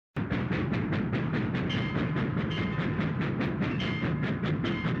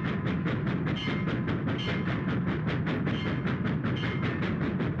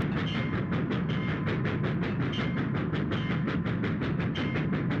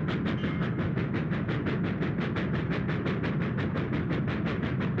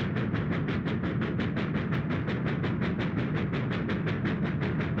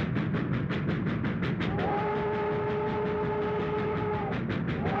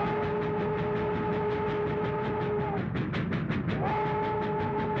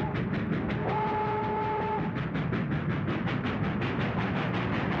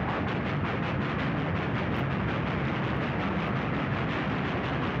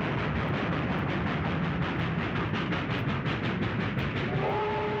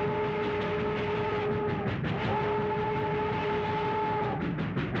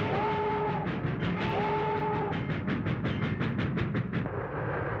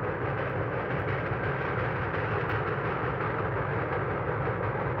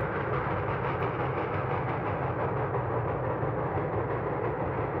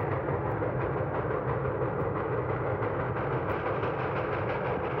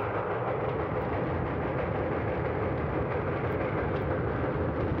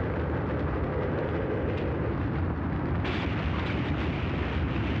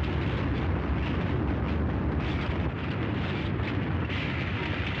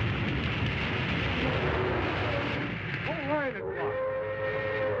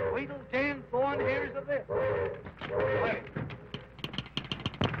of this. Wait.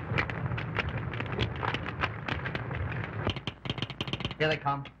 Here they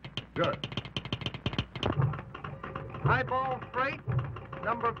come. Good. Highball freight,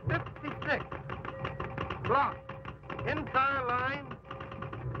 number 56. Blocked. Entire line,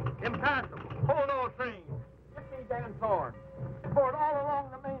 impassable. Hold on, train. Get me Dan Thorne. Pour it all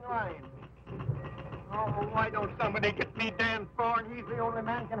along the main line. Oh, why don't somebody get me Dan Thorne? He's the only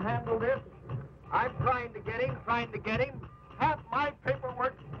man can handle this. I'm trying to get him. Half my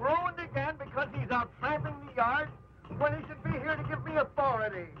paperwork ruined again because he's out tramping the yard when he should be here to give me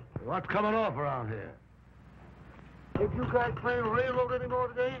authority. What's coming off around here? Did you guys play railroad anymore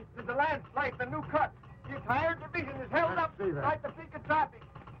today? There's a landslide, the new cut. The entire division is held up like the peak of traffic.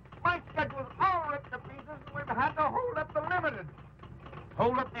 My schedule's all ripped to pieces, and we've had to hold up the limited.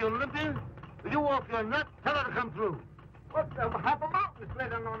 Hold up the Olympians? Will you off your nut? Tell her to come through. What's half a mountain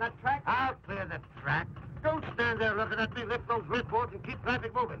slid on that track? I'll clear the track. Don't stand there looking at me. Lift those reports and keep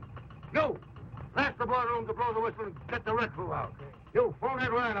traffic moving. You, blast the boiler room to blow the whistle and get the wreck crew out. You, phone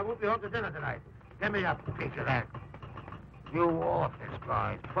that line. I won't be home to dinner tonight. Give me a piece of that. You office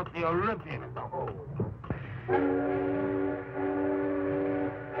guys, put the Olympian in the hole.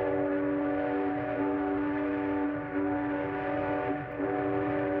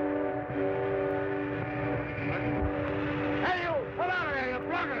 Hey, you! Come out of there, you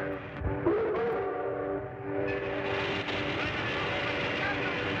plugger!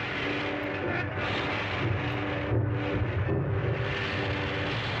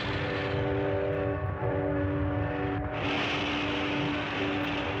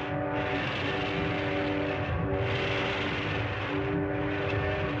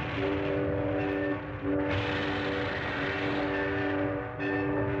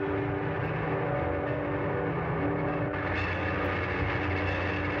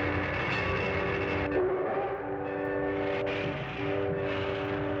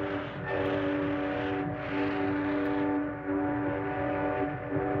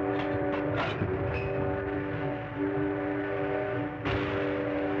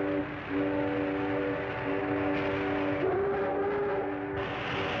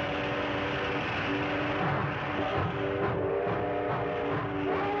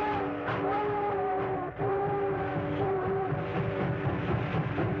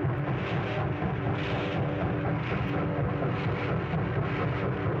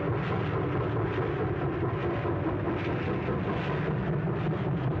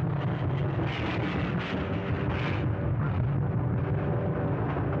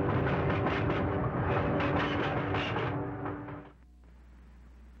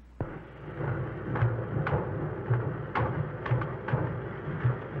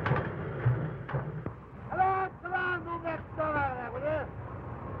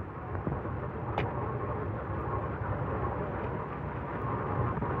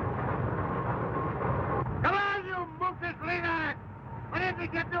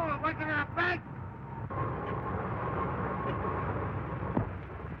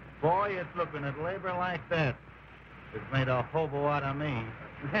 Boy, it's looking at labor like that. It's made a hobo out of me.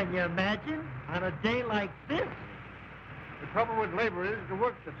 Can you imagine? On a day like this? The trouble with labor is the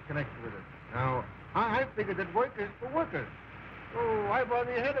work that's connected with it. Now, I figured that workers for workers. So why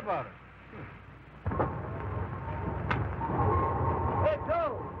bother your head about it? Hey,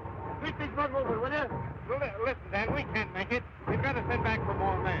 Joe! Keep these men moving, will you? Listen, Dan, we can't make it. We've got to send back for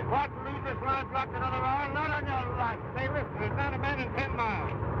more men. What? Leave this line blocked another hour? Not on your life. Say, listen, there's not a man in 10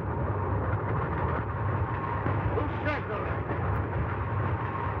 miles. Who says so?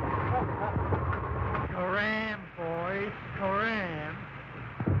 Scram, boys, scram.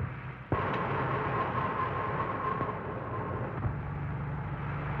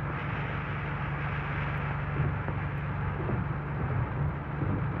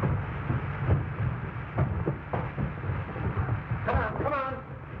 Come on.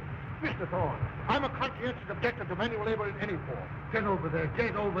 Mr. Thorne, I'm a conscientious objector to manual labor in any form. Get over there.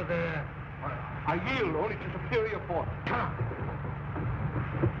 Get over there. I yield only to superior force. Come on.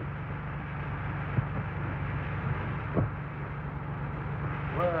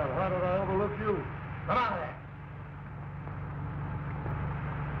 Well, how did I overlook you? Come on there.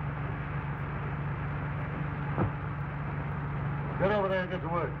 Get over there and get to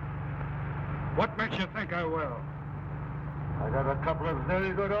work. What makes you think I will? I got a couple of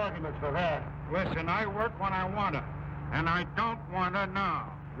very good arguments for that. Listen, I work when I want to, and I don't want to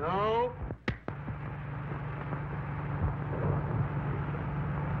now. No?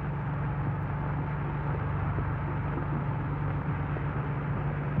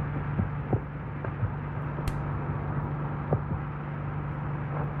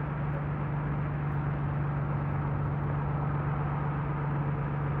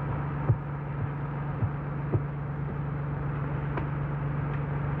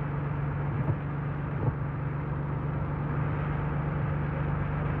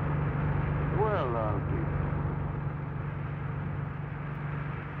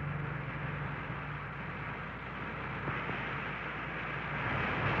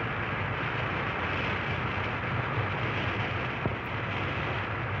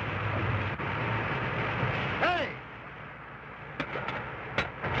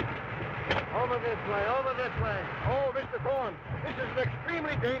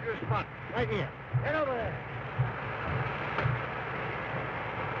 very dangerous spot. Right here. Get over there.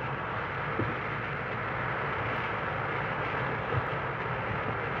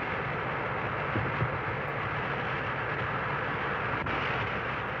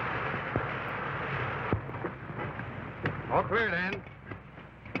 All clear, then.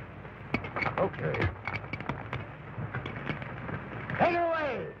 Okay. Take it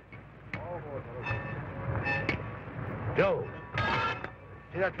away! Joe,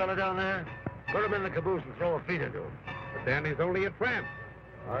 see that fella down there? Put him in the caboose and throw a feeder to him. But Danny's only a tramp.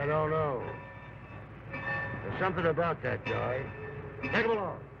 I don't know. There's something about that guy. Take him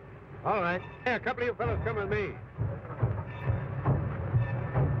along. All right. Hey, a couple of you fellas come with me.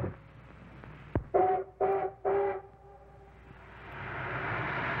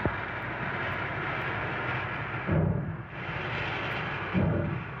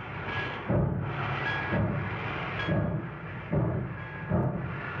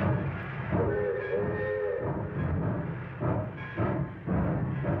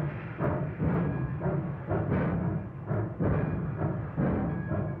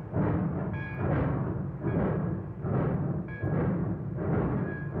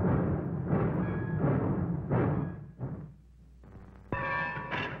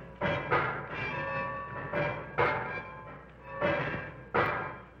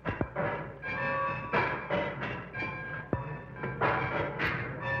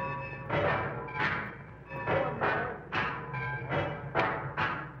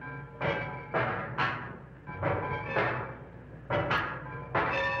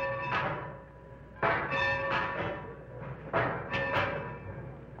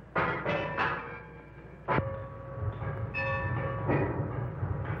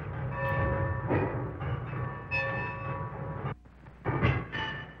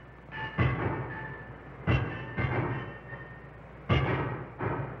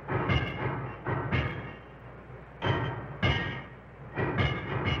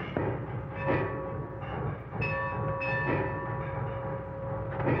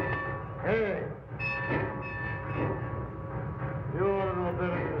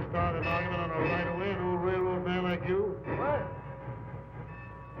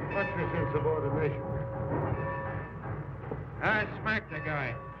 Insubordination. I smacked the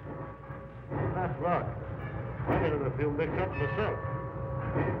guy. That's luck. I get in a few mix-ups myself.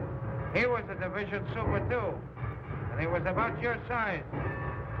 He was a division super, too. And he was about your size.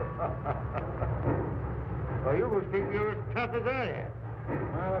 Well, you must think you're as tough as I am.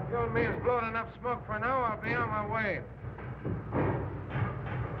 Well, if you and me has blown enough smoke for now, I'll be on my way.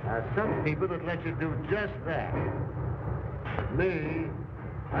 Now, some people that let you do just that. But me,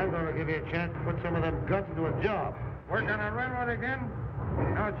 I'm going to give you a chance to put some of them guts into a job. Work on a railroad again?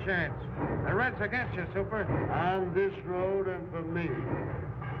 No chance. The red's against you, Super. On this road and for me.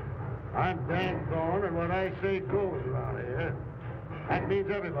 I'm Dan Thorne, and what I say goes around here. That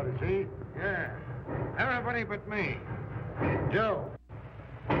means everybody, see? Yeah. Everybody but me. Joe.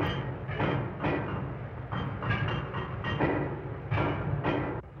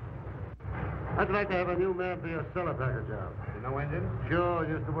 I'd like to have a new man for your cellar packer job. You know engine? Sure,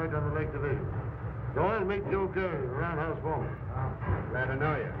 used to work on the Lake Division. Go on and meet Joe Curry, the roundhouse foreman. Oh, glad to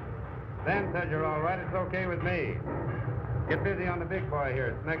know you. Dan said you're all right. It's okay with me. Get busy on the big boy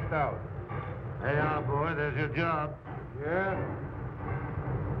here. It's next out. Hey, our boy, there's your job. Yeah?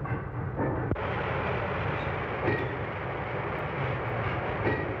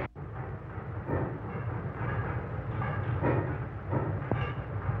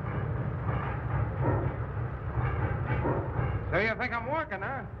 So you think I'm working,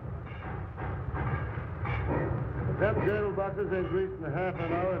 huh? If them girdle boxes ain't greased in half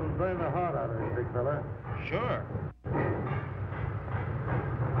an hour, it'll burn the heart out of you, big fella. Sure.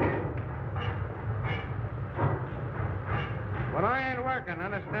 But I ain't working,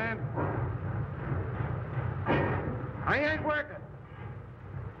 understand? I ain't working.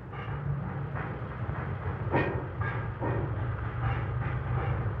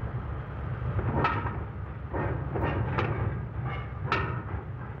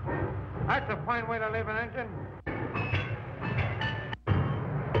 That's a fine way to leave an engine.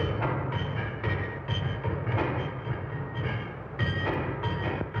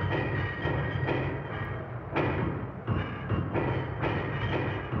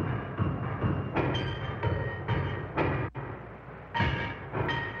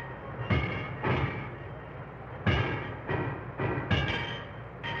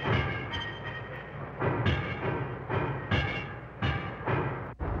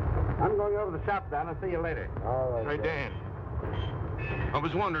 I'm going over to the shop, Dan. I'll see you later. All right. Hey, Dan. I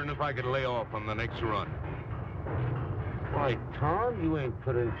was wondering if I could lay off on the next run. Why, Tom, you ain't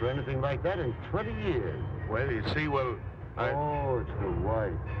put in for anything like that in 20 years. Well, you see, Oh, it's the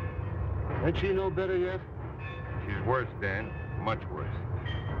wife. Ain't she no better yet? she's worse, Dan. Much worse.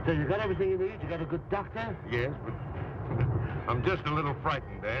 So you got everything you need? You got a good doctor? Yes, but I'm just a little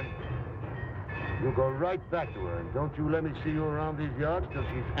frightened, Dan. You go right back to her, and don't you let me see you around these yards till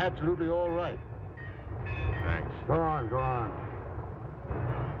she's absolutely all right. Thanks. Go on, go on.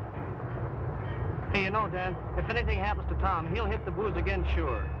 Hey, you know, Dan, if anything happens to Tom, he'll hit the booze again,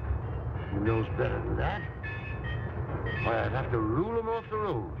 sure. He knows better than that. Why, I'd have to rule him off the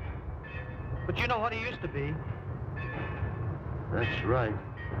road. But you know what he used to be. That's right.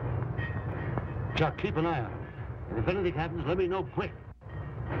 Chuck, keep an eye on him. And if anything happens, let me know quick.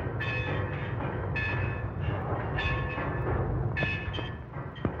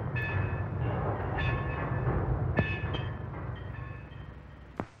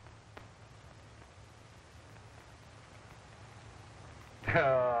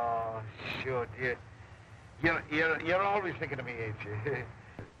 Oh, sure, dear. You're always thinking of me, ain't you?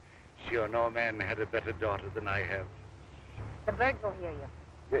 Sure, no man had a better daughter than I have. The birds will hear you.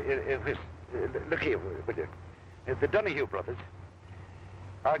 Look here, will you? The Donahue brothers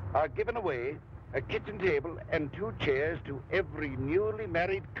are giving away a kitchen table and 2 chairs to every newly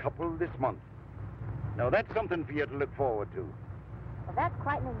married couple this month. Now, that's something for you to look forward to. Well, that's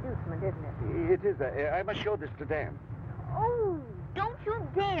quite an inducement, isn't it? It is. I must show this to Dan. Oh, don't you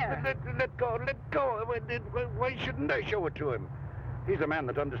dare. Let go. Why shouldn't I show it to him? He's a man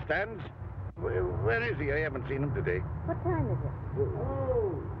that understands. Where is he? I haven't seen him today. What time is it?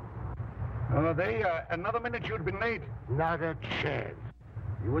 Another minute you'd been late. Not a chance.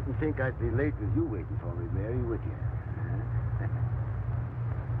 You wouldn't think I'd be late with you waiting for me, Mary, would you?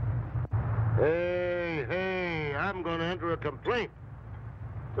 Hey, I'm going to enter a complaint.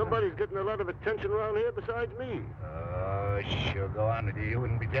 Somebody's getting a lot of attention around here besides me. Oh, sure, go on. You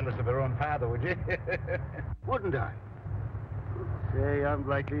wouldn't be jealous of your own father, would you? Wouldn't I? Say, I'm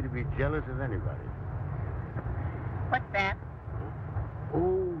likely to be jealous of anybody. What's that?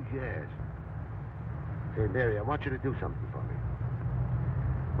 Oh, yes. Say, Mary, I want you to do something for me.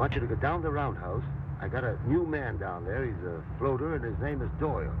 I want you to go down to the roundhouse. I got a new man down there. He's a floater, and his name is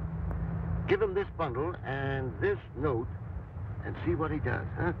Boyle. Give him this bundle and this note and see what he does,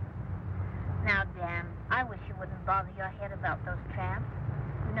 huh? Now, Dan, I wish you wouldn't bother your head about those tramps.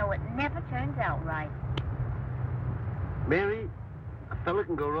 You know, it never turns out right. Mary, a fella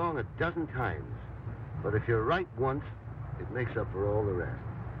can go wrong 12 times. But if you're right once, it makes up for all the rest.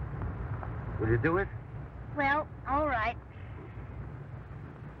 Will you do it? Well, all right.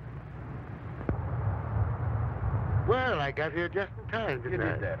 Well, I got here just in time, didn't I?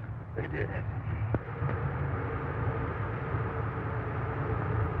 You did that. I did.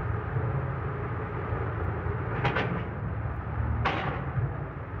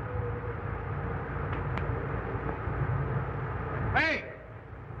 Hey!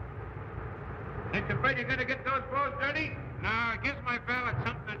 Ain't you afraid you're going to get those clothes dirty? No, it gives my valet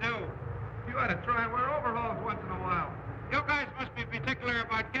something to do. You ought to try and wear overalls once in a while. You guys must be particular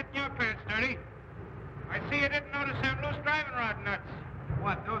about getting your pants dirty. I see you didn't notice them loose driving rod nuts.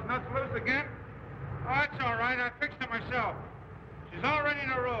 What, those nuts loose again? Oh, that's all right. I fixed them myself. She's all ready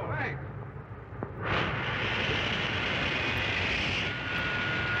to roll. Thanks.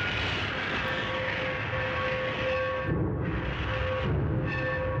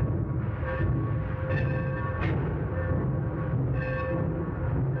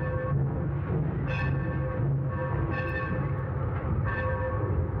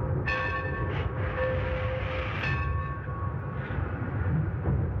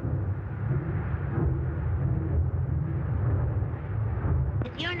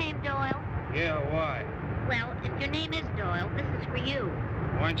 Is your name Doyle? Yeah, why? Well, if your name is Doyle, this is for you.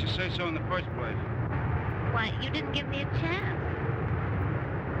 Why didn't you say so in the first place? Why, you didn't give me a chance.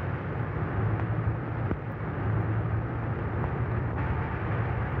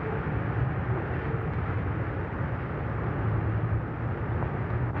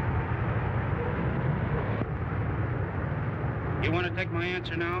 You want to take my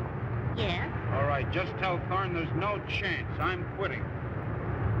answer now? Yes? All right, just tell Thorne there's no chance. I'm quitting.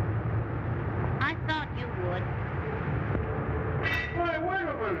 I thought you would. Wait a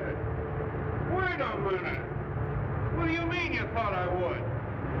minute. Wait a minute. What do you mean you thought I would?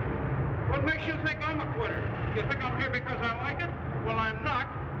 What makes you think I'm a quitter? You think I'm here because I like it? Well, I'm not,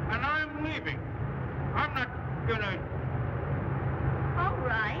 and I'm leaving. I'm not gonna... All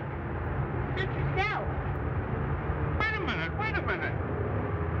right. Suit yourself. Wait a minute.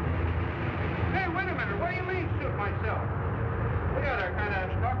 Hey, wait a minute. What do you mean, suit myself? We ought to kind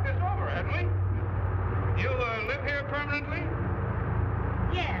of talk this over, hadn't we? You live here permanently?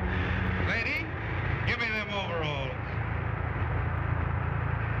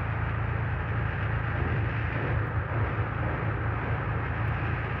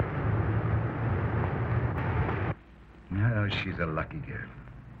 she's a lucky girl.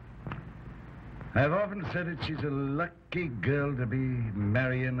 I've often said it, she's a lucky girl to be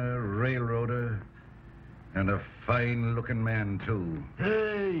marrying a railroader and a fine-looking man, too.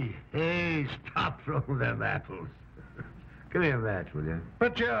 Hey, stop throwing them apples. Give me a match, will you?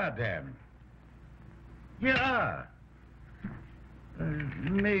 But you are, Dan. You are.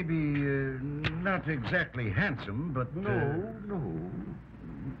 Maybe not exactly handsome, but... No.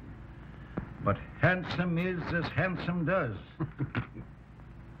 But handsome is as handsome does.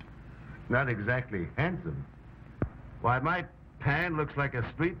 Not exactly handsome. Why, my pan looks like a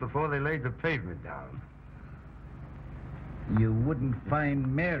street before they laid the pavement down. You wouldn't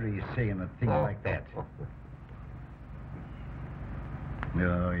find Mary saying a thing like that.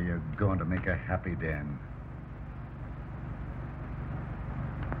 No, you're going to make her happy, Dan.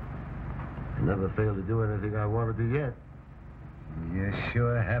 I never failed to do anything I wanted to yet. You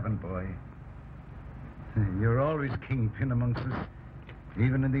sure haven't, boy. You're always kingpin amongst us,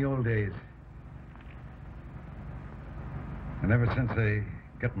 even in the old days. And ever since I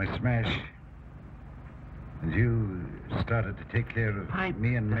got my smash, and you started to take care of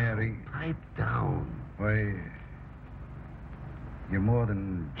me and Mary... Pipe down. Why, you're more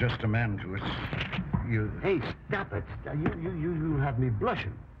than just a man to us. You... Hey, stop it. You have me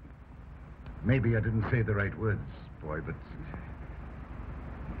blushing. Maybe I didn't say the right words, boy, but...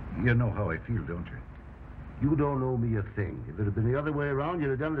 You know how I feel, don't you? You don't owe me a thing. If it had been the other way around, you'd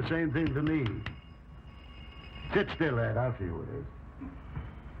have done the same thing to me. Sit still, lad. I'll see who it is.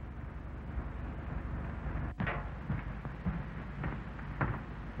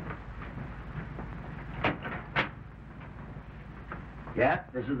 Yeah,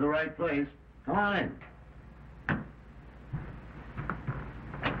 this is the right place. Come on in.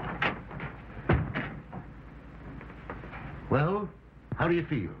 Well, how do you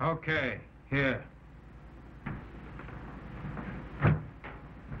feel? Okay, here.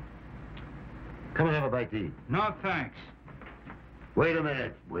 Come and have a bite to eat. No, thanks. Wait a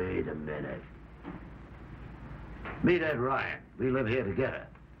minute. Meet Ed Ryan. We live here together.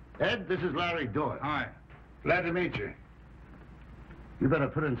 Ed, this is Larry Doyle. Hi. Glad to meet you. You better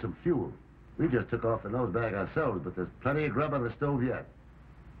put in some fuel. We just took off the nose bag ourselves, but there's plenty of grub on the stove yet.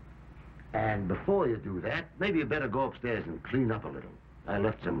 And before you do that, maybe you better go upstairs and clean up a little. I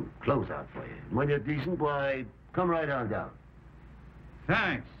left some clothes out for you. And when you're decent, why, come right on down.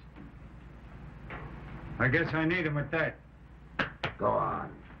 Thanks. I guess I need him at that. Go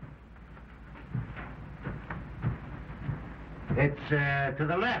on. It's to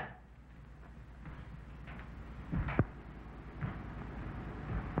the left.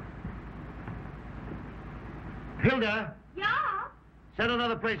 Hilda! Yeah? Set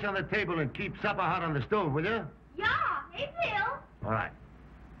another place on the table and keep supper hot on the stove, will you? Yeah, it will. All right.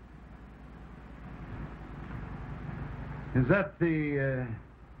 Is that the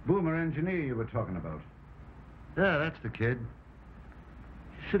boomer engineer you were talking about? Yeah, that's the kid.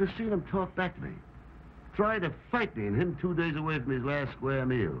 Should have seen him talk back to me. Try to fight me and him 2 days away from his last square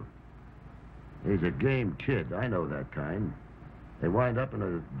meal. He's a game kid. I know that kind. They wind up in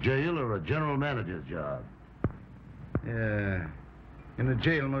a jail or a general manager's job. Yeah, in a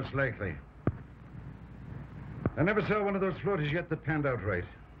jail, most likely. I never saw one of those floaters yet that panned out right.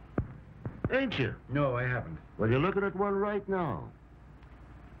 Ain't you? No, I haven't. Well, you're looking at one right now.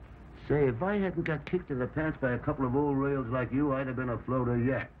 Say, if I hadn't got kicked in the pants by a couple of old rails like you, I'd have been a floater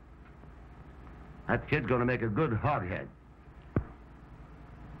yet. That kid's gonna make a good hothead.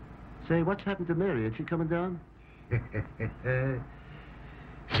 Say, what's happened to Mary? Is she coming down?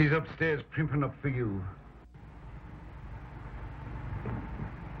 She's upstairs primping up for you.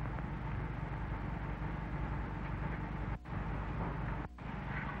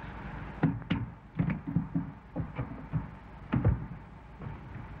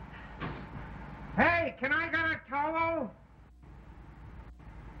 Hey, can I get a towel?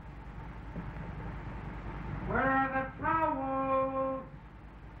 Where are the towels?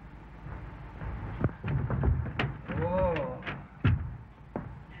 Whoa.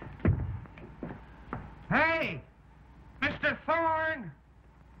 Hey, Mr. Thorne.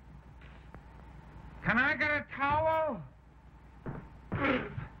 Can I get a towel? Hey,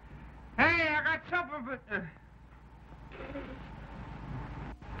 I got something, but...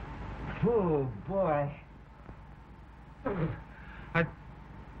 Oh, boy.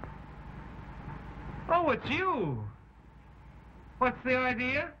 Oh, it's you. What's the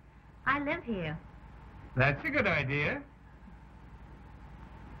idea? I live here. That's a good idea.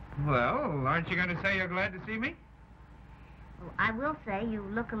 Well, aren't you going to say you're glad to see me? Well, I will say you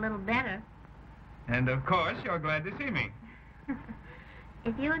look a little better. And, of course, you're glad to see me.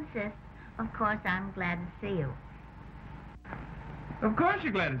 If you insist, of course I'm glad to see you. Of course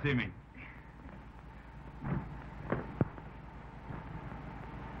you're glad to see me.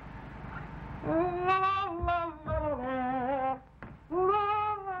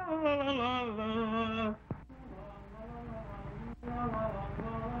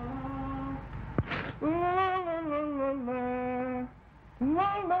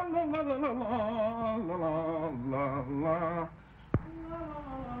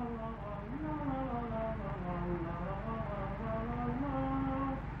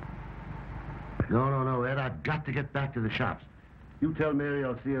 No, Ed, I've got to get back to the shops. You tell Mary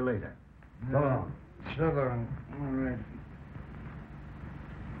I'll see her later. So long. Sugar. All right.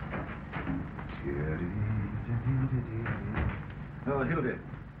 Oh, Hilda.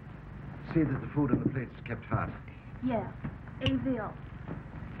 See that the food on the plates is kept hot. Yeah. AVO.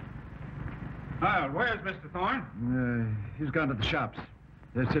 Well, where's Mr. Thorne? He's gone to the shops.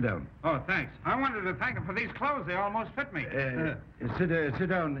 Sit down. Oh, thanks. I wanted to thank him for these clothes. They almost fit me. Sit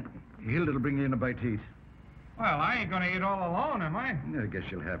down. Hilda'll bring you in a bite to eat. Well, I ain't going to eat all alone, am I? I guess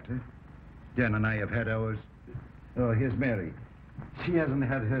you'll have to. Dan and I have had ours. Oh, here's Mary. She hasn't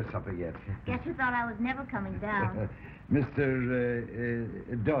had her supper yet. Guess you thought I was never coming down.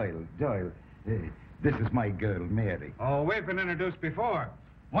 Mr. Doyle. This is my girl, Mary. Oh, we've been introduced before.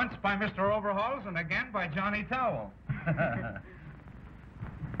 Once by Mr. Overalls and again by Johnny Towel.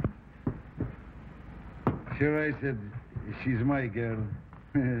 Sure, I said she's my girl.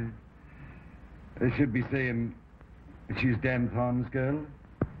 I should be saying she's Dan Thorne's girl.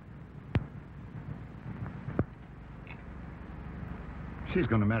 She's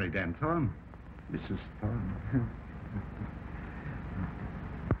going to marry Dan Thorne, Mrs. Thorne.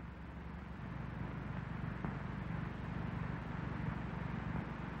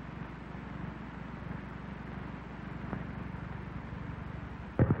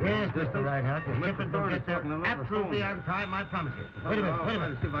 Yes, just the right hat. The shipment will get there absolutely on time, I promise you. Wait a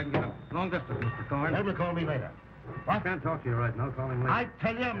minute. See if I can get him. Long distance, Mr. Thorne. Let me call me later. I can't talk to you right now. Call him later. I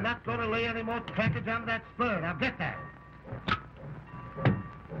tell you, I'm not going to lay any more trackage on that spur. Now get that.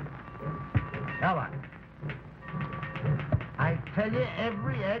 Now what? I tell you,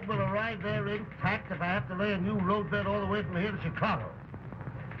 every egg will arrive there intact if I have to lay a new roadbed all the way from here to Chicago.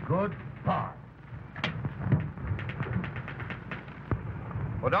 Good boy.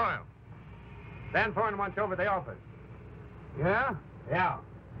 Well, Doyle. Dan Thorne wants you over at the office. Yeah? Yeah.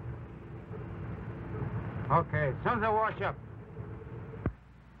 Okay, as soon as I wash up.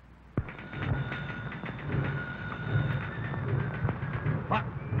 What?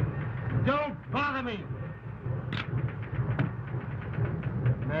 Don't bother me!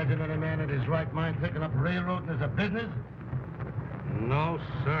 Imagine any man in his right mind taking up railroading as a business? No,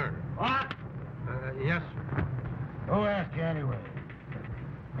 sir. What? Yes, sir. Who asked you anyway?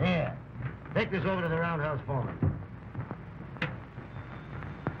 Here, take this over to the roundhouse foreman.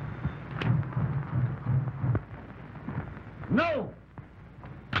 No!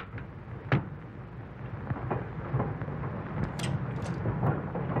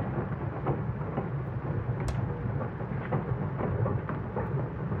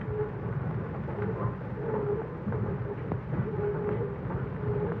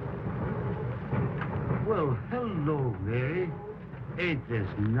 Well, hello, Mary. Ain't this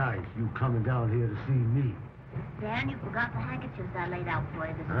nice, you coming down here to see me? Dan, you forgot the handkerchiefs I laid out for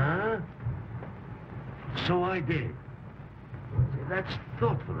you this Huh? So I did. See, that's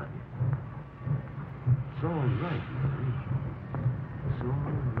thoughtful of you. It's all right, Mary. It's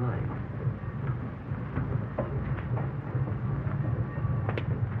all right.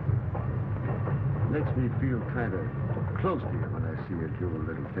 Makes me feel kind of close to you when I see you doing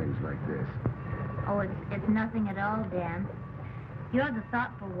little things like this. Oh, it's nothing at all, Dan. You're the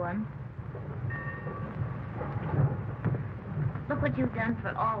thoughtful one. Look what you've done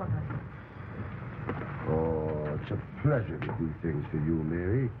for all of us. Oh, it's a pleasure to do things for you,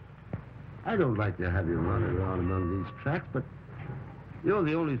 Mary. I don't like to have you running around among these tracks, but you're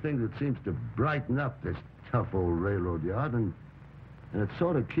the only thing that seems to brighten up this tough old railroad yard, and it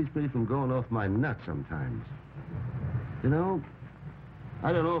sort of keeps me from going off my nut sometimes. You know,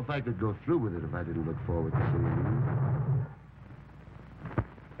 I don't know if I could go through with it if I didn't look forward to seeing you.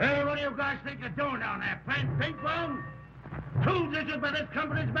 Hey, what do you guys think you're doing down there? Playing ping pong? Tools issued by this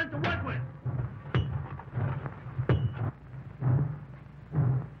company's meant to work with.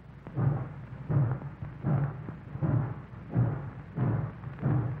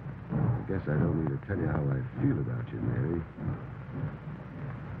 I guess I don't need to tell you how I feel about you, Mary.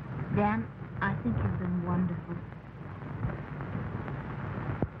 Dan, I think you've been wonderful.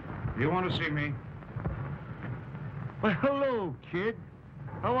 You want to see me? Well, hello, kid.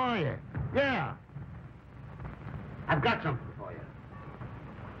 How are you? Yeah. I've got something for you.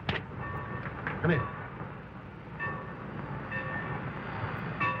 Come here.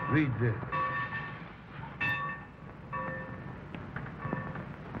 Read this.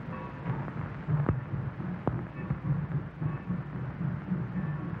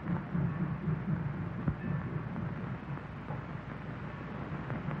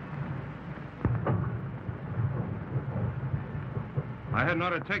 I hadn't ought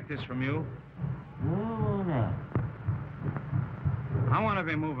to take this from you. Oh, no. I want to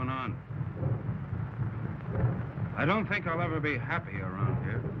be moving on. I don't think I'll ever be happy around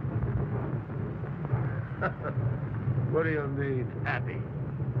here. What do you mean, happy?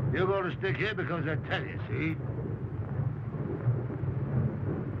 You're going to stick here because I tell you, see?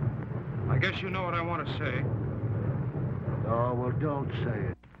 I guess you know what I want to say. Oh, well, don't say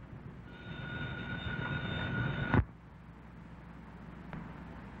it.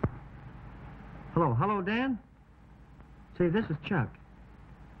 Hello, Dan? Say, this is Chuck.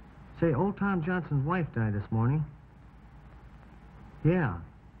 Say, old Tom Johnson's wife died this morning. Yeah.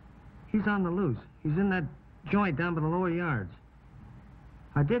 He's on the loose. He's in that joint down by the lower yards.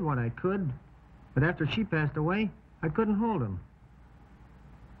 I did what I could, but after she passed away, I couldn't hold him.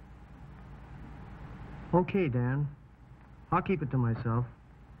 Okay, Dan. I'll keep it to myself.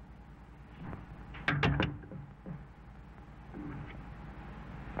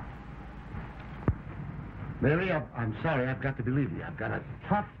 Mary, I'm sorry. I've got to believe you. I've got a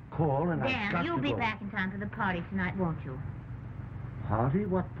tough call, and I've got to Dan, you'll be go. back in time for the party tonight, won't you? Party?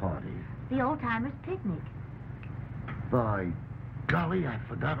 What party? The old-timers' picnic. By golly, I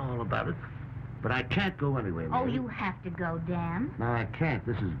forgot all about it. But I can't go anyway, Mary. Oh, you have to go, Dan. No, I can't.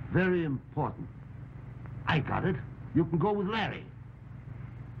 This is very important. I got it. You can go with Larry.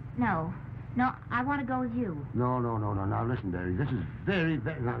 No, I want to go with you. No. Now, listen, Larry. This is very...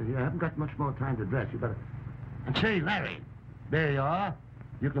 Now, you haven't got much more time to dress. You better... And say, Larry, there you are.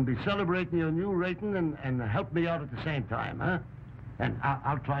 You can be celebrating your new rating and help me out at the same time, huh? And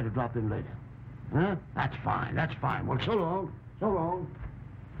I'll try to drop in later. Huh? That's fine. Well, so long. So long.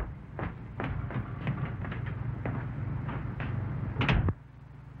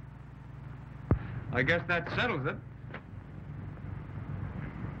 I guess that settles it.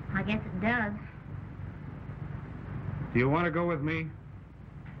 I guess it does. Do you want to go with me?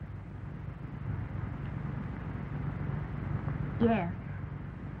 Yes.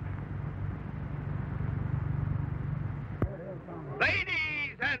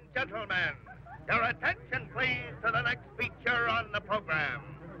 Ladies and gentlemen, your attention please to the next feature on the program.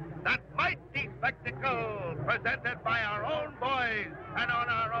 That mighty spectacle presented by our own boys and on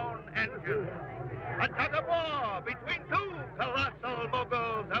our own engine. A tug of war between two colossal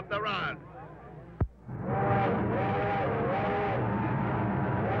moguls of the rod.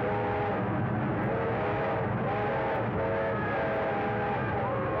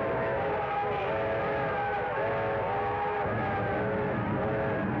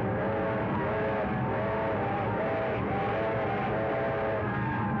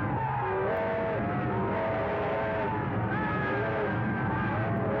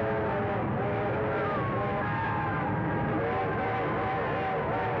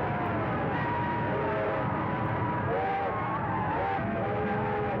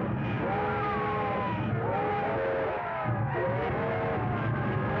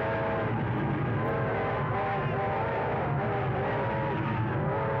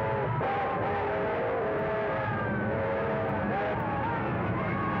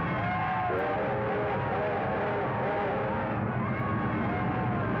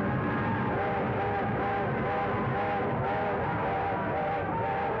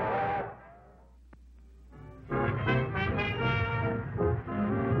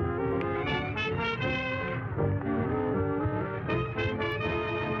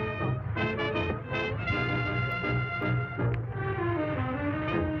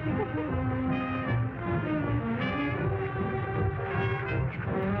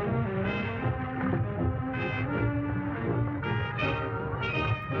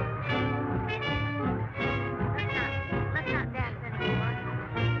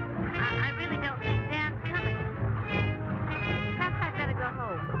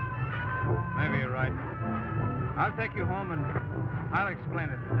 I'll take you home and I'll explain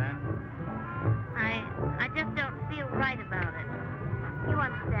it to Dan. I just don't feel right about it. You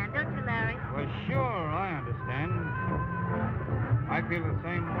understand, don't you, Larry? Well, sure, I understand. I feel the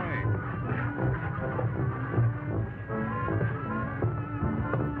same way.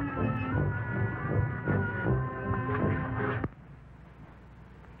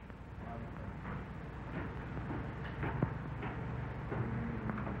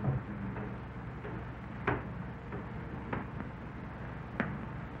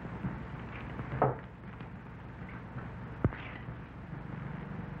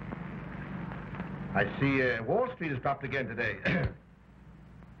 I see Wall Street has dropped again today.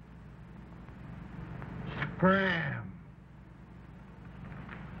 Scram.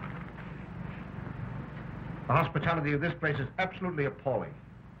 The hospitality of this place is absolutely appalling.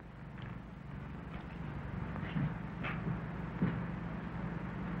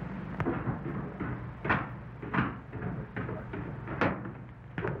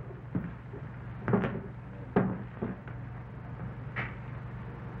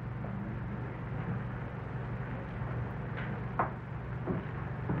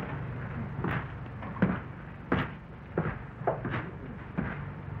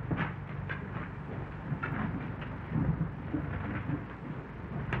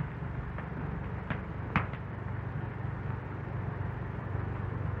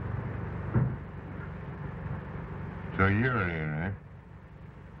 So you're here,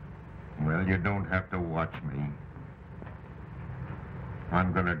 eh? Well, you don't have to watch me.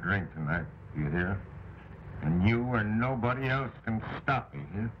 I'm gonna drink tonight, you hear? And you or nobody else can stop me,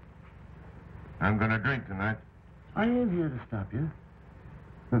 here. I'm gonna drink tonight. I ain't here to stop you.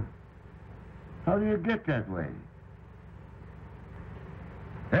 How do you get that way?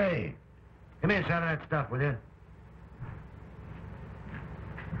 Hey, give me a shot of that stuff, will you?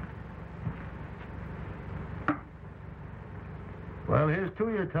 Well, here's to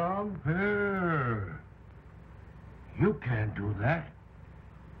you, Tom. You can't do that.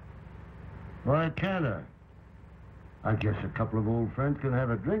 Why can't I? I guess a couple of old friends can have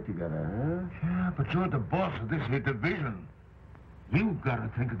a drink together, huh? Yeah, but you're the boss of this here division. You've got to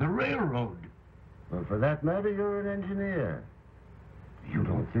think of the railroad. Well, for that matter, you're an engineer. You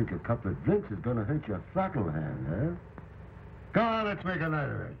don't think a couple of drinks is going to hurt your throttle hand, huh? Go on, let's make a night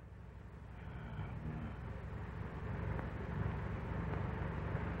of it.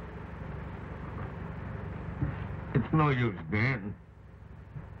 It's no use, Dan.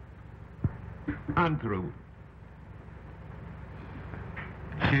 I'm through.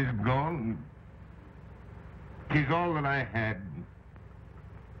 She's gone. She's all that I had.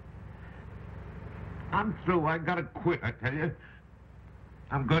 I'm through. I gotta quit, I tell you.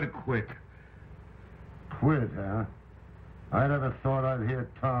 I'm gonna quit. Quit, huh? I never thought I'd hear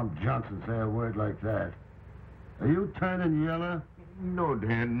Tom Johnson say a word like that. Are you turning yellow? No,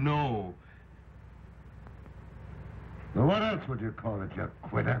 Dan, no. Well, what else would you call it, you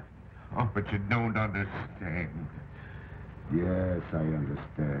quitter? Oh, but you don't understand. Yes, I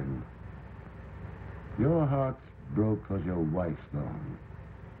understand. Your heart's broke because your wife's gone.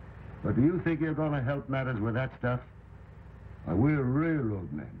 But do you think you're going to help matters with that stuff? We're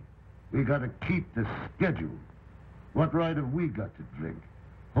railroad men. We got to keep the schedule. What right have we got to drink?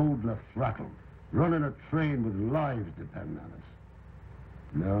 Hold the throttle, running a train with lives depending on us.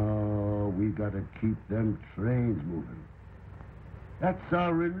 No, we got to keep them trains moving. That's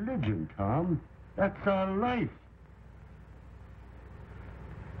our religion, Tom. That's our life.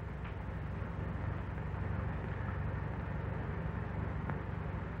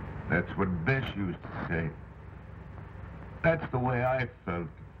 That's what Bess used to say. That's the way I felt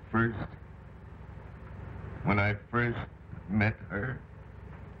first. When I first met her.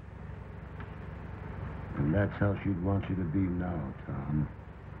 And that's how she'd want you to be now, Tom.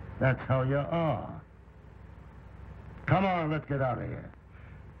 That's how you are. Come on, let's get out of here.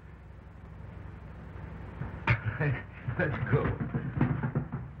 Let's go.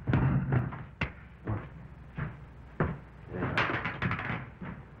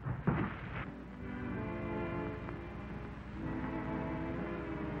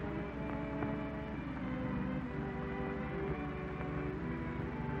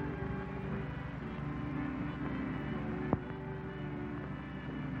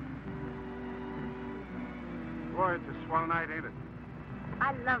 Boy, it's a swell night, ain't it?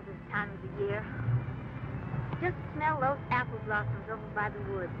 I love this time of the year. Just smell those apple blossoms over by the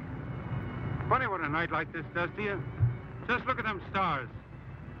woods. Funny what a night like this does to you. Just look at them stars.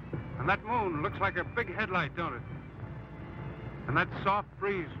 And that moon looks like a big headlight, don't it? And that soft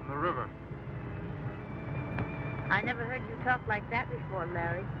breeze from the river. I never heard you talk like that before,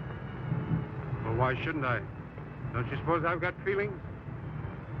 Larry. Well, why shouldn't I? Don't you suppose I've got feelings?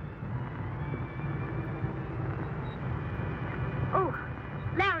 Oh,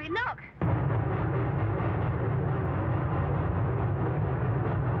 Larry, look!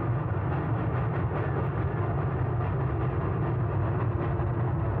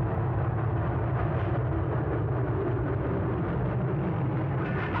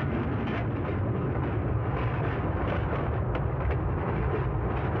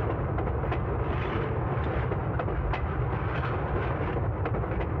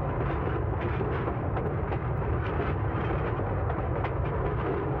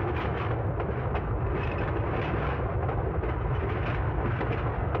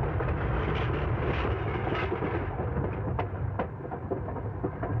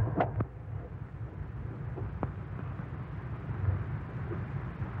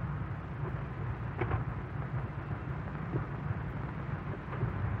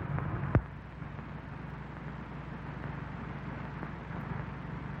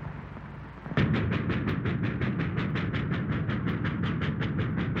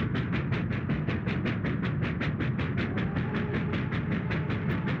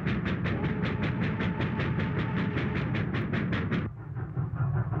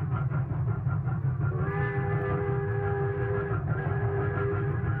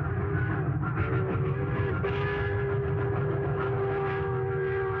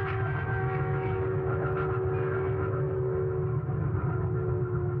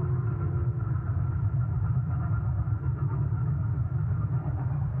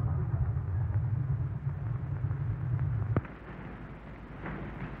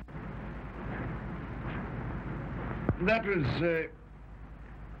 That was,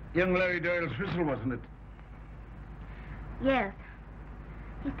 young Larry Doyle's whistle, wasn't it? Yes.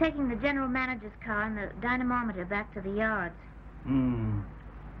 He's taking the general manager's car and the dynamometer back to the yards.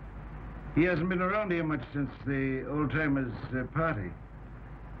 He hasn't been around here much since the old-timers' party.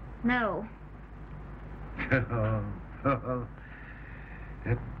 No. That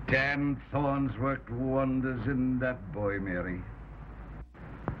Dan Thorne's worked wonders in that boy, Mary.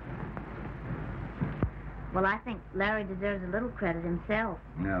 Well, I think Larry deserves a little credit himself.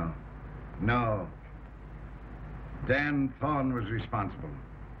 No. Dan Thorne was responsible.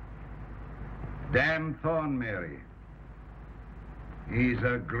 Dan Thorne, Mary. He's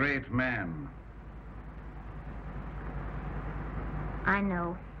a great man. I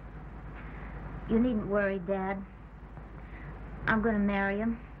know. You needn't worry, Dad. I'm going to marry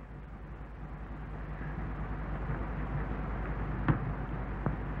him.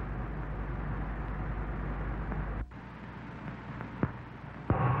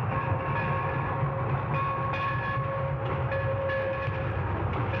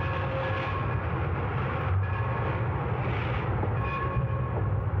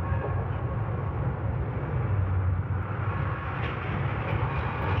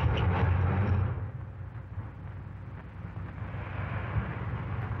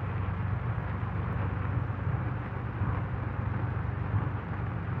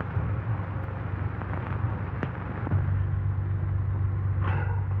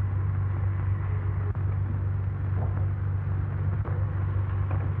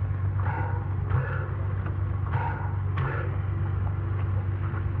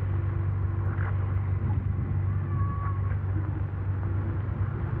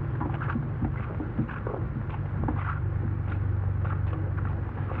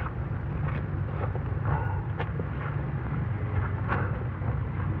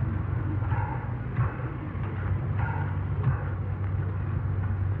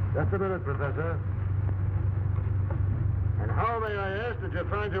 Just a minute, Professor. And how, may I ask, did you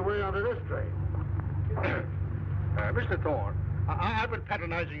find your way onto this train? Mr. Thorne, I've been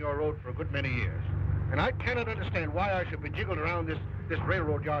patronizing your road for a good many years, and I cannot understand why I should be jiggled around this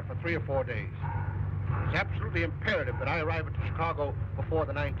railroad yard for 3 or 4 days. It's absolutely imperative that I arrive at Chicago before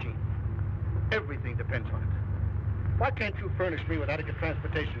the 19th. Everything depends on it. Why can't you furnish me with adequate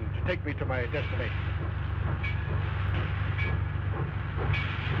transportation to take me to my destination?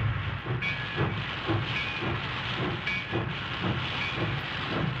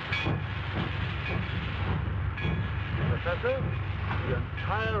 Professor, the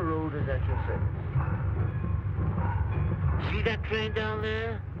entire road is at your service. See that train down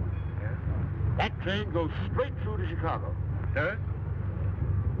there? Yes? That train goes straight through to Chicago. Sir?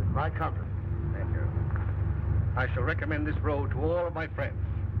 With my company. Thank you. I shall recommend this road to all of my friends.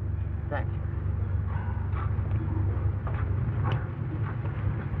 Thank you.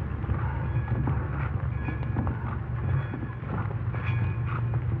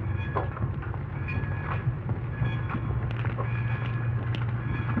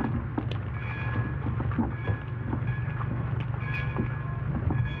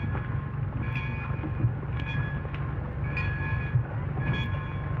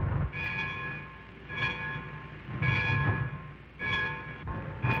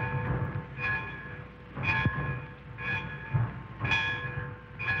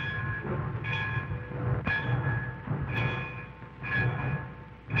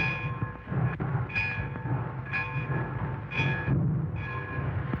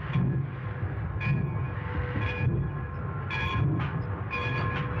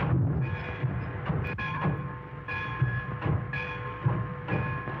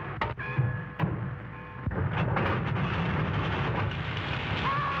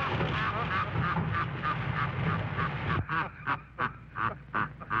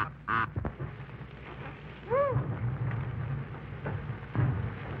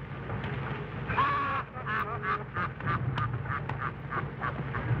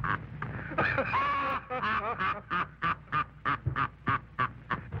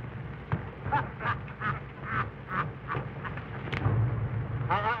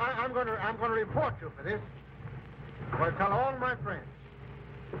 I'm going to report you for this. I'm going to tell all my friends.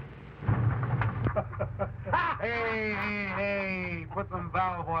 Hey, put some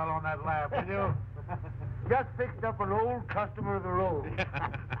valve oil on that laugh, will you? Just fixed up an old customer of the road.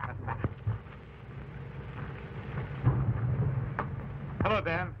 Hello,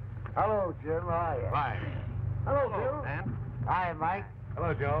 Dan. Hello, Jim. How are you? Fine. Hello, Bill. Dan. Hi, Mike.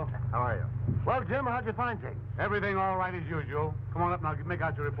 Hello, Joe. How are you? Well, Jim, how'd you find things? Everything all right as usual. Come on up and I'll make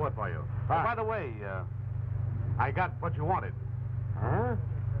out your report for you. Fine. By the way, I got what you wanted. Huh?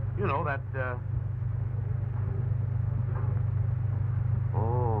 You know, that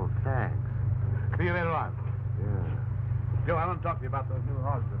Joe, I want to talk to you about those new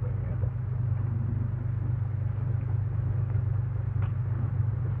horses we're bringing in.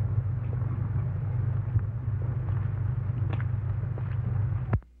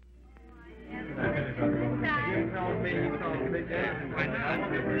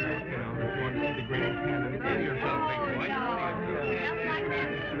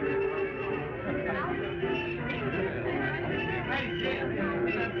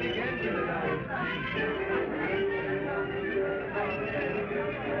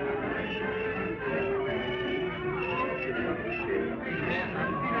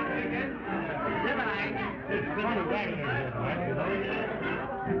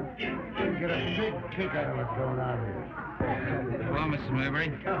 Get a big kick out of what's going on here. Hello, Mrs. Maybury.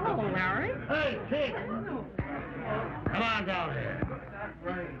 Hello, Larry. Hey, kid! Come on down here.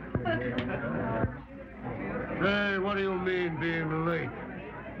 Hey, what do you mean being late?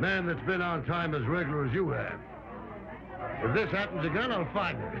 Man that's been on time as regular as you have. If this happens again, I'll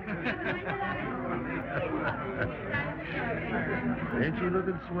find it. Ain't you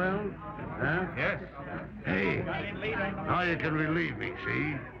looking swell? Huh? Yes. Hey, now you can relieve me,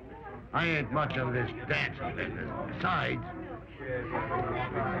 see? I ain't much of this dancing business. Besides,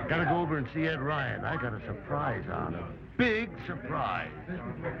 gotta go over and see Ed Ryan. I got a surprise on him. Big surprise.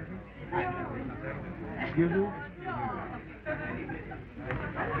 Excuse me?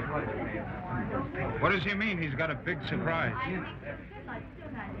 What does he mean he's got a big surprise?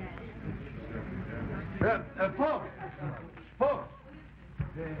 Folks.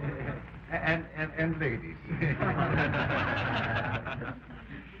 And ladies.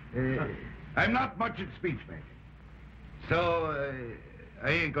 I'm not much at speech making. So, I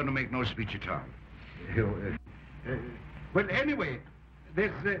ain't gonna make no speech at all. But anyway,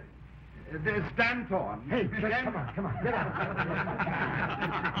 there's Stan Thorne. Hey, come on, get out.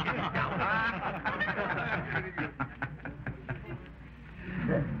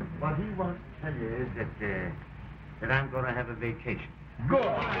 What he wants to tell you is that I'm going to have a vacation.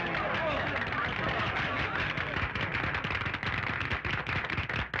 Good.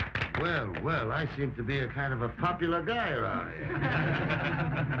 Well, I seem to be a kind of a popular guy around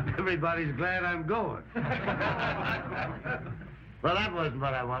here. Everybody's glad I'm going. Well, that wasn't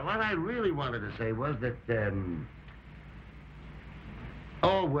what I wanted. What I really wanted to say was that,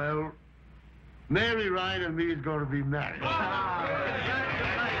 oh, well, Mary Ryan and me is going to be married.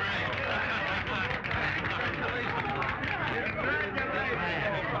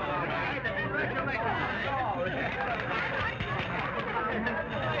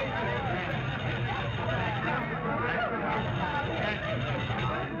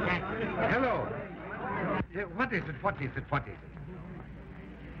 Hello. What is it?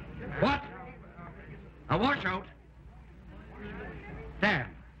 What? A washout? Dan.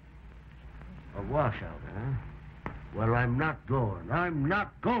 A washout, huh? Well, I'm not going.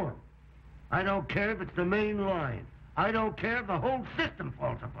 I don't care if it's the main line. I don't care if the whole system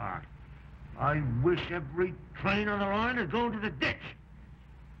falls apart. I wish every train on the line had gone to the ditch.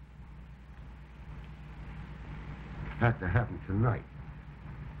 Had to happen tonight.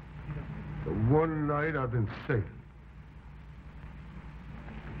 The one night I've been saving.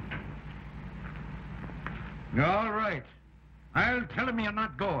 All right. I'll tell him you're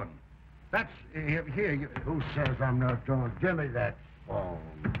not going. That's... here, you... Who says I'm not going? Give me that phone.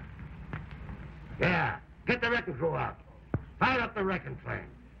 Yeah, get the wrecking crew out. Fire up the wrecking train.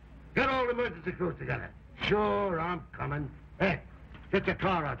 Get all the emergency crews together. Sure, I'm coming. Hey, get your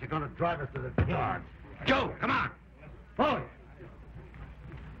car out. You're going to drive us to the yard. Joe, come on. Boyle.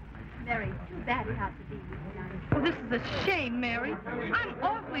 Mary, too bad you have to be with you. Well, this is a shame, Mary. I'm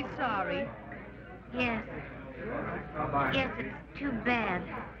awfully sorry. Yes. Yes, it's too bad.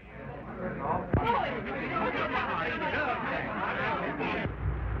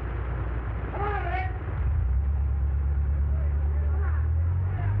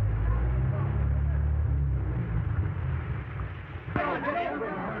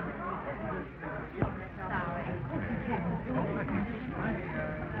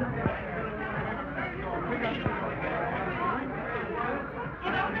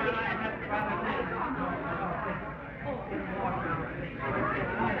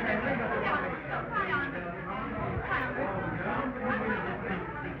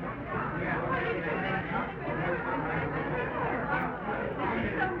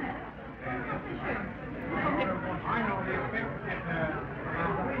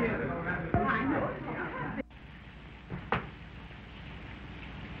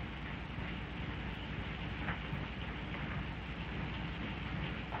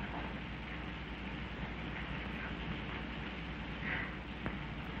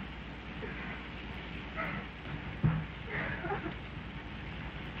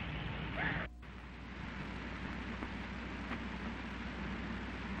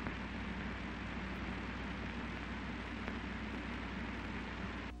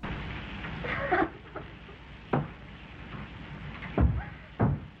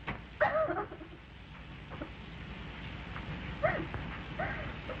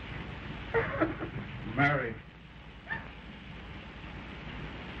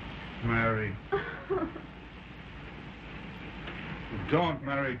 Mary. Don't,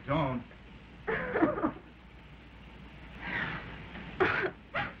 Mary, don't.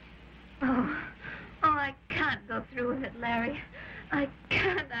 Oh, I can't go through with it, Larry. I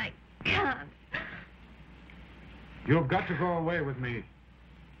can't. You've got to go away with me.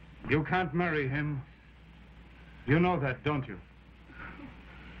 You can't marry him. You know that, don't you?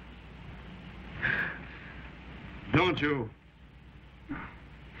 Don't you?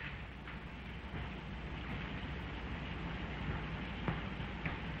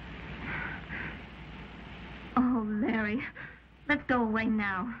 Oh, Larry, let's go away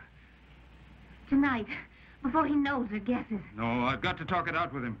now. Tonight, before he knows or guesses. No, I've got to talk it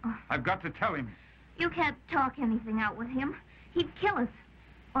out with him. I've got to tell him. You can't talk anything out with him. He'd kill us.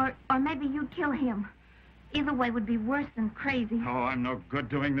 Or maybe you'd kill him. Either way would be worse than crazy. Oh, I'm no good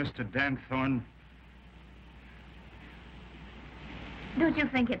doing this to Dan Thorne. Don't you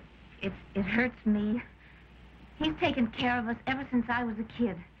think it hurts me? He's taken care of us ever since I was a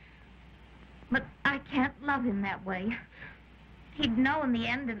kid. But I can't love him that way. He'd know in the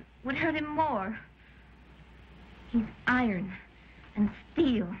end and would hurt him more. He's iron and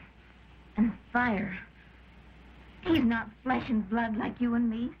steel and fire. He's not flesh and blood like you and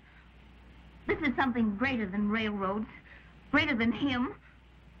me. This is something greater than railroads, greater than him.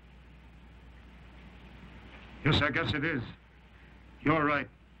 Yes, I guess it is. You're right.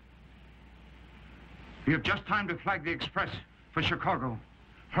 You've just time to flag the express for Chicago.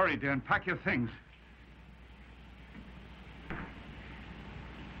 Hurry, dear, and pack your things.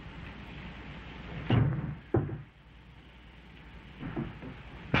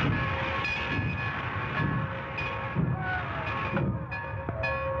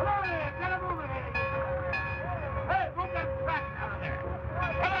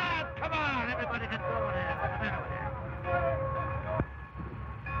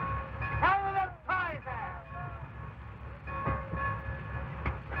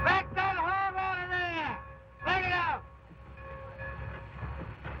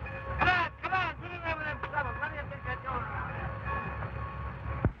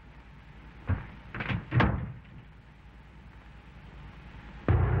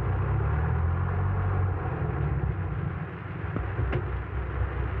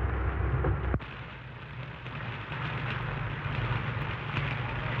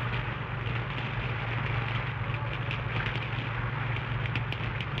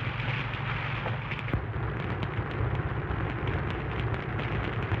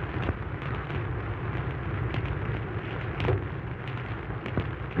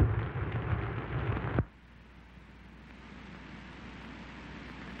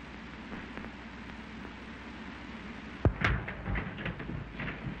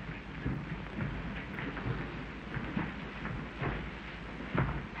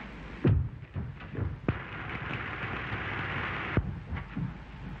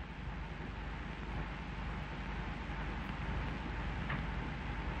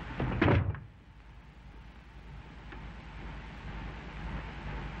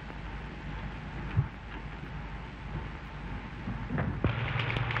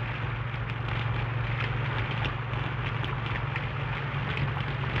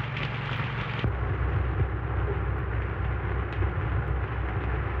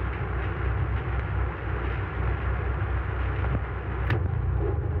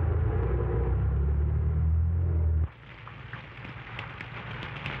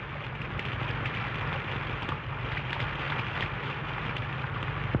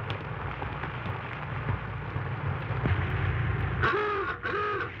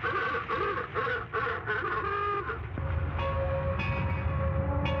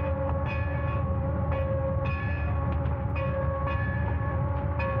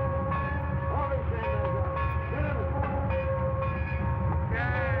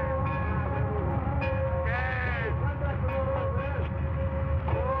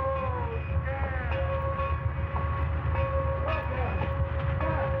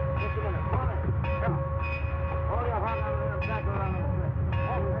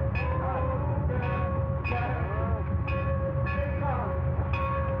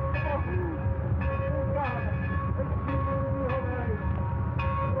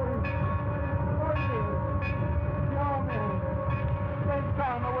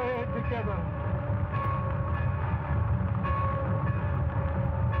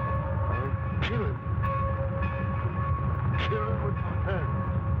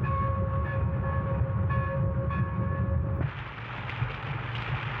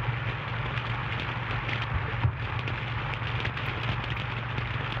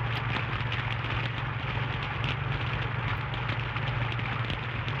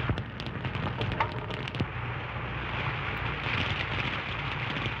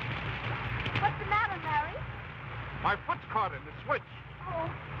 caught in the switch. Oh.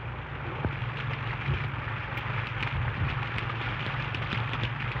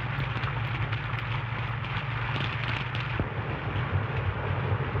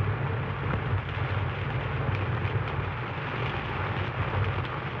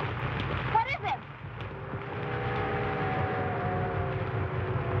 What is it?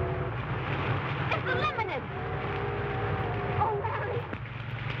 It's eliminated. Oh, Larry.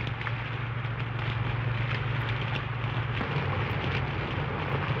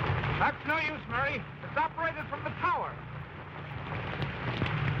 That's no use, Mary. It's operated from the tower.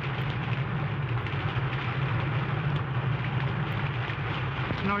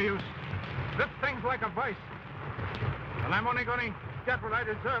 It's no use. This thing's like a vice. And I'm only going to get what I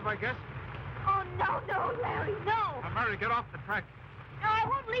deserve, I guess. Oh, no, Larry, no. Now, Mary, get off the track. No, I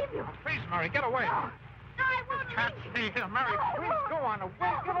won't leave you. Oh, please, Mary, get away. No, I won't Can't leave you. stay here, Mary. No, I Please won't. go on away.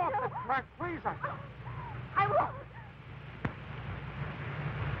 Get off the track, please. I won't.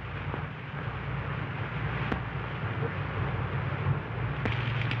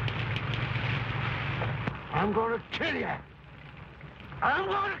 I'm going to kill you. I'm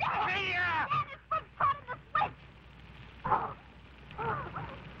going to kill you. Dan, it's been caught in the switch.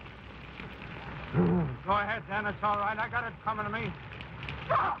 Go ahead, Dan. It's all right. I got it coming to me.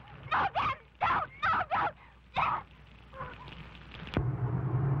 No, Dan, don't. Dan.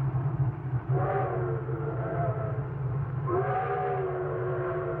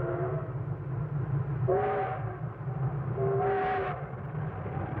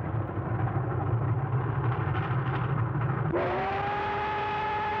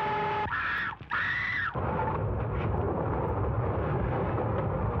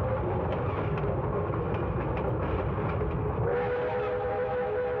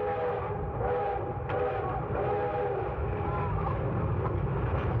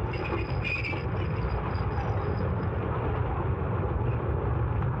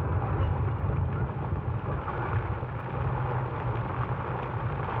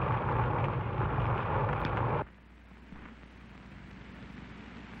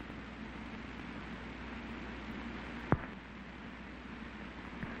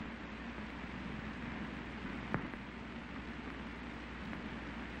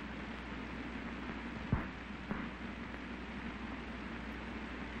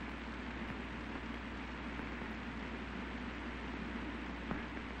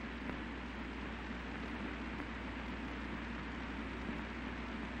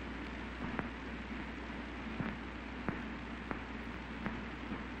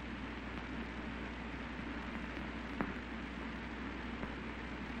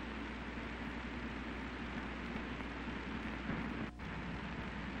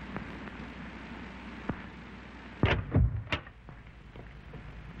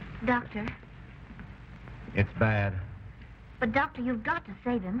 Doctor. It's bad. But, Doctor, you've got to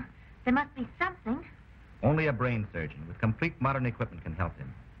save him. There must be something. Only a brain surgeon with complete modern equipment can help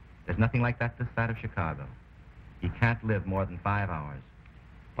him. There's nothing like that this side of Chicago. He can't live more than 5 hours.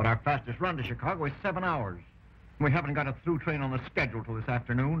 But our fastest run to Chicago is 7 hours. We haven't got a through train on the schedule till this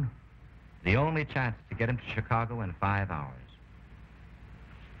afternoon. The only chance to get him to Chicago in 5 hours.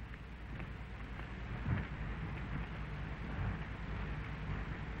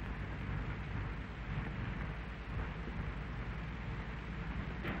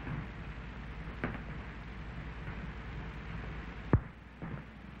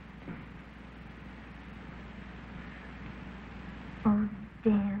 Oh,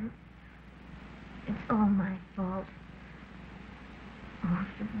 Dan. It's all my fault. Oh,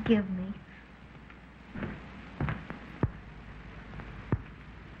 forgive me.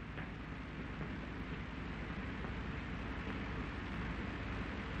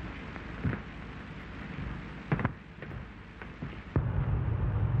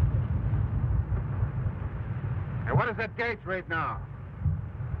 Hey, what is that gauge rate now?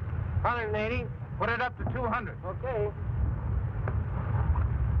 180. Put it up to 200. Okay.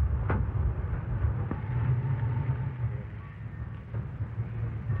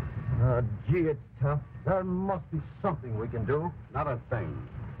 Gee, it's tough. There must be something we can do. Not a thing.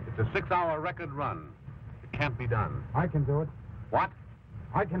 It's a 6-hour record run. It can't be done. I can do it. What?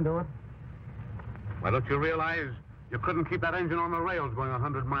 I can do it. Why, don't you realize you couldn't keep that engine on the rails going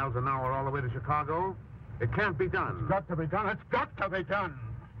 100 miles an hour all the way to Chicago? It can't be done. It's got to be done. It's got to be done.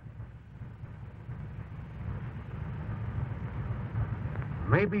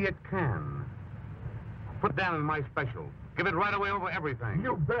 Maybe it can. Put down in my special. Give it right away over everything.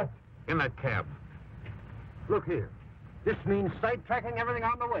 You bet. In that cab. Look here. This means sidetracking everything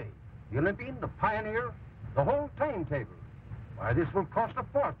on the way. The Olympian, the Pioneer, the whole timetable. Why, this will cost a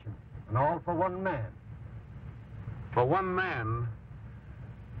fortune, and all for one man. For one man,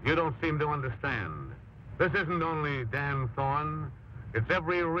 you don't seem to understand. This isn't only Dan Thorne. It's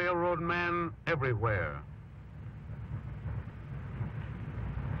every railroad man everywhere.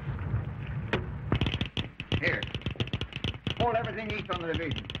 Here. Hold everything east on the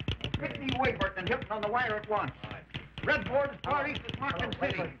division. Pick me Wayford and Hilton on the wire at once. Red board as far east as Market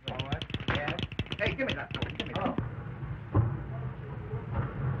City. Yes. Hey, give me that. Give me that.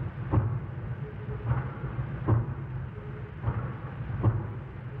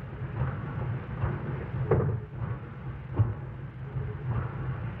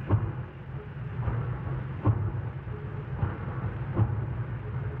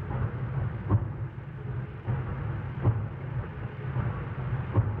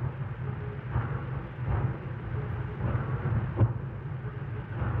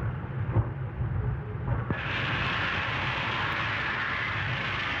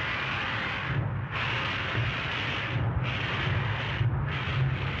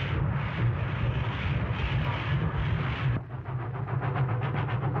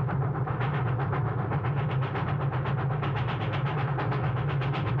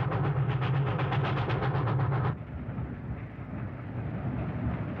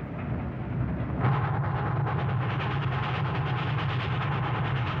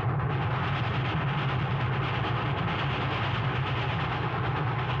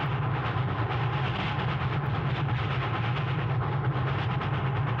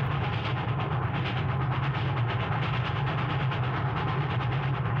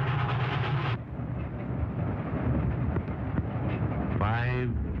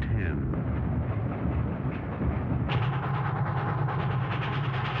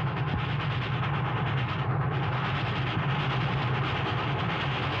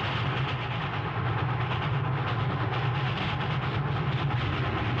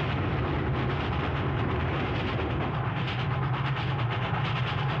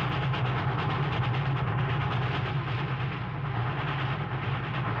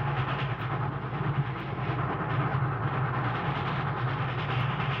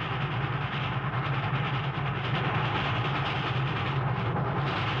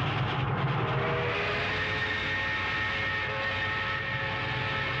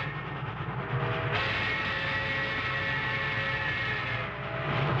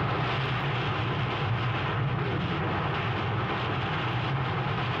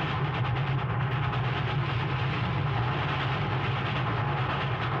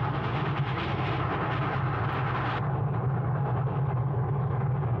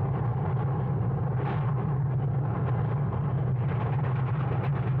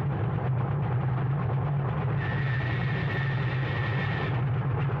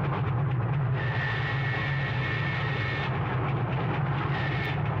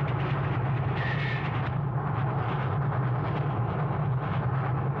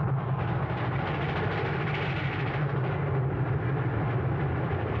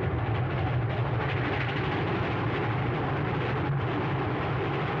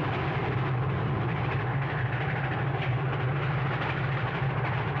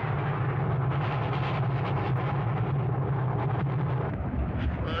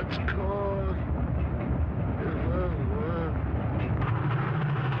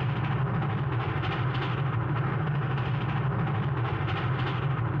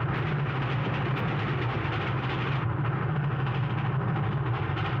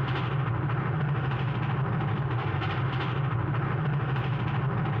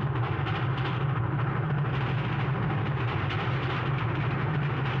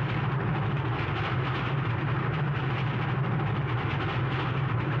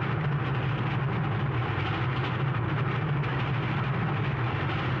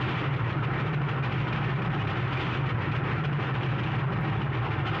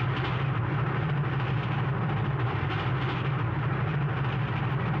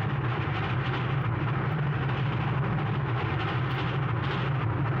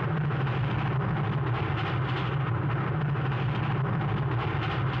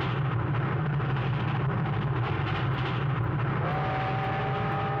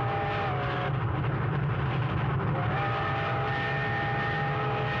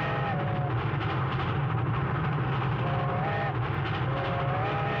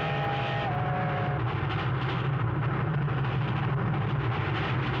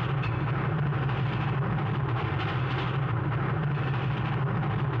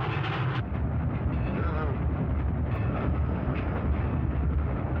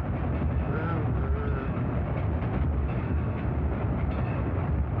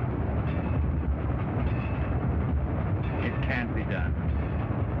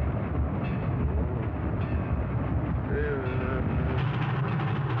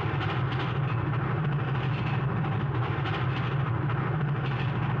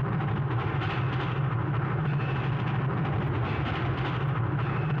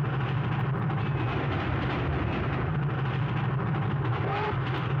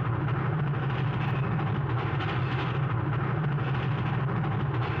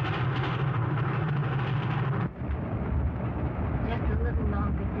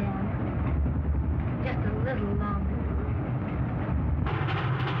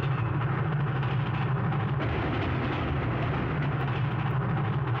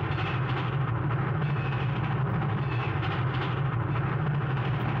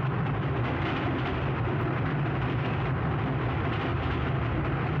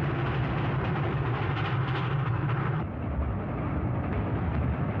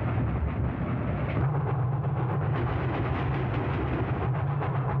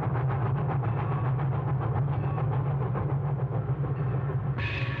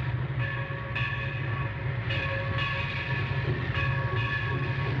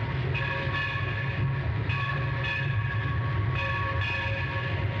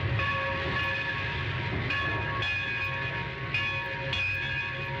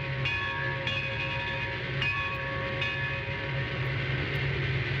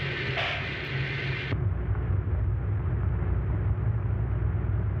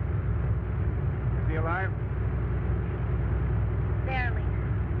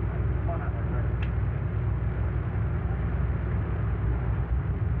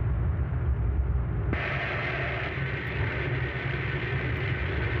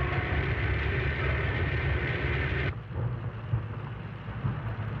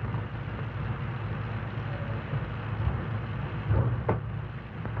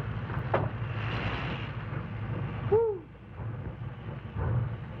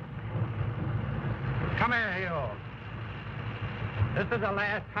 Come here, Hugh. This is the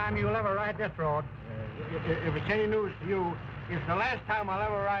last time you'll ever ride this road. If it's any news to you, it's the last time I'll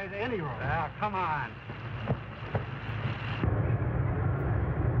ever ride any road. Now, come on.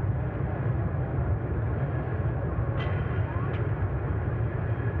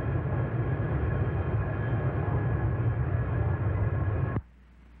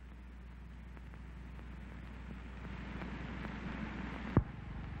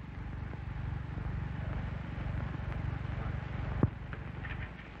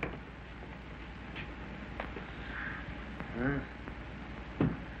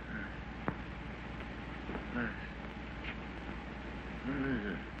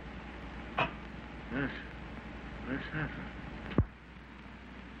 What's happened?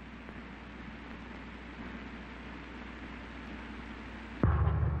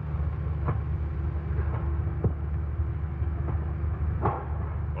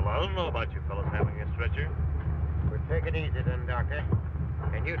 Well, I don't know about you fellas having a stretcher. We'll take it easy then, Doctor.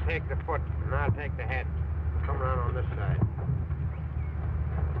 And you take the foot, and I'll take the head. Come around on this side.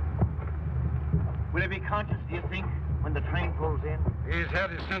 Will he be conscious, do you think, when the train pulls in? He's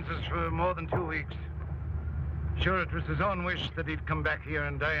had his senses for more than 2 weeks. Sure, it was his own wish that he'd come back here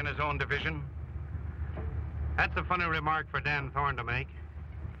and die in his own division. That's a funny remark for Dan Thorne to make.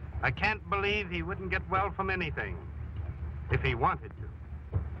 I can't believe he wouldn't get well from anything, if he wanted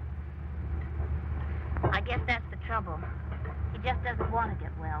to. I guess that's the trouble. He just doesn't want to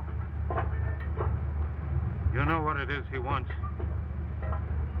get well. You know what it is he wants.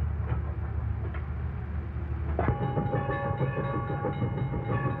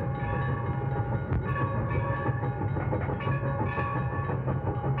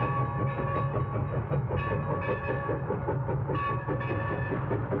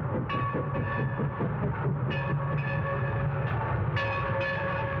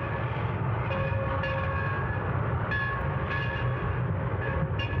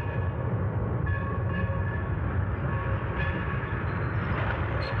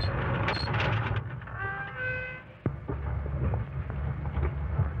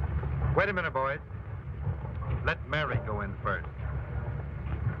 Wait a minute, boys. Let Mary go in first.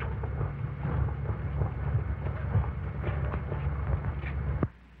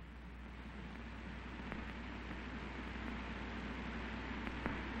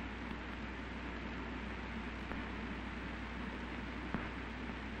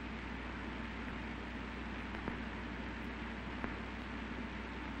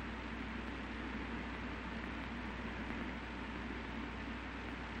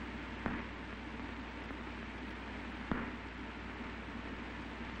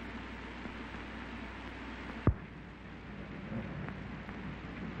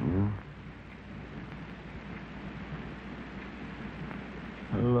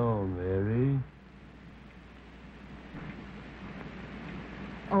 Hello, Mary.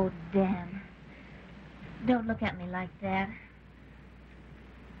 Oh, Dan. Don't look at me like that.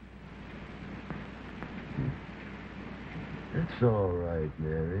 It's all right,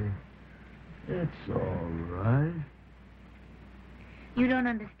 Mary. It's all right. You don't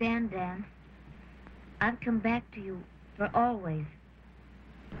understand, Dan. I've come back to you for always.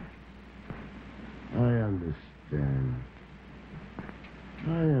 I understand. I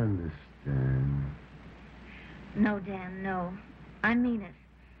understand. No, Dan, no. I mean it.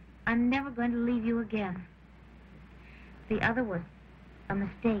 I'm never going to leave you again. The other was a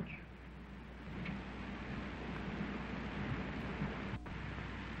mistake.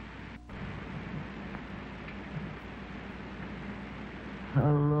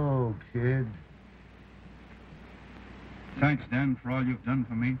 Hello, kid. Thanks, Dan, for all you've done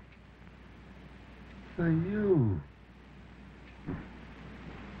for me. For you.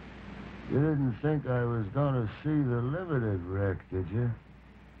 You didn't think I was going to see the limited wreck, did you?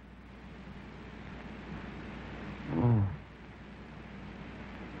 Oh.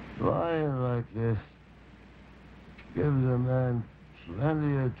 Lying like this gives a man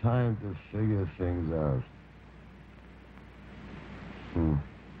plenty of time to figure things out.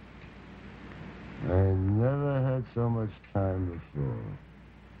 I never had so much time before.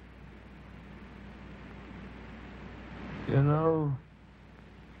 You know,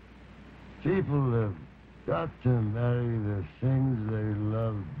 people have got to marry the things they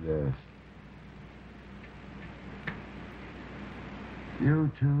love best.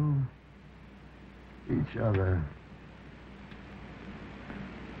 You two, each other.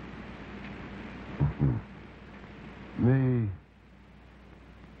 Me,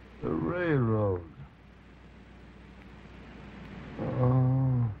 the railroad.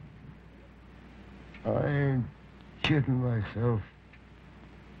 Oh, I ain't kidding myself.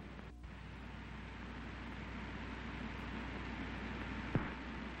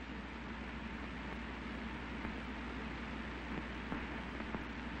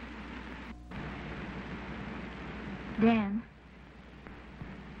 Dan.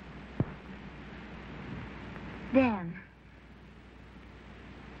 Dan.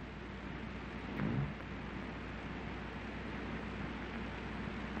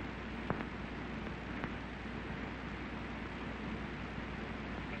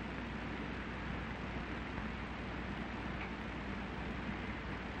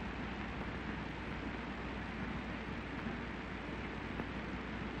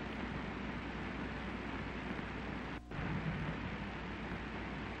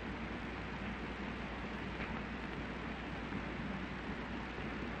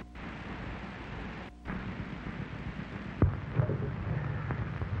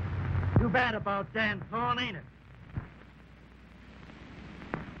 Too bad about Dan Thorne, ain't it?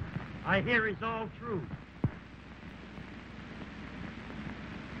 I hear he's all through.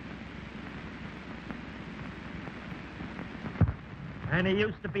 And he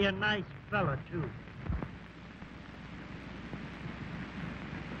used to be a nice fella, too.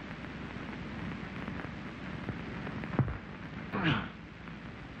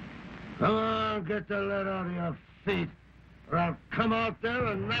 Come on, get the lead out of your feet, or I'll come out there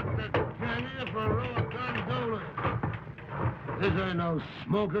and knock the can you for raw gondolas. This ain't no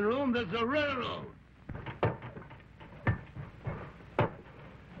smoking room, this is a railroad.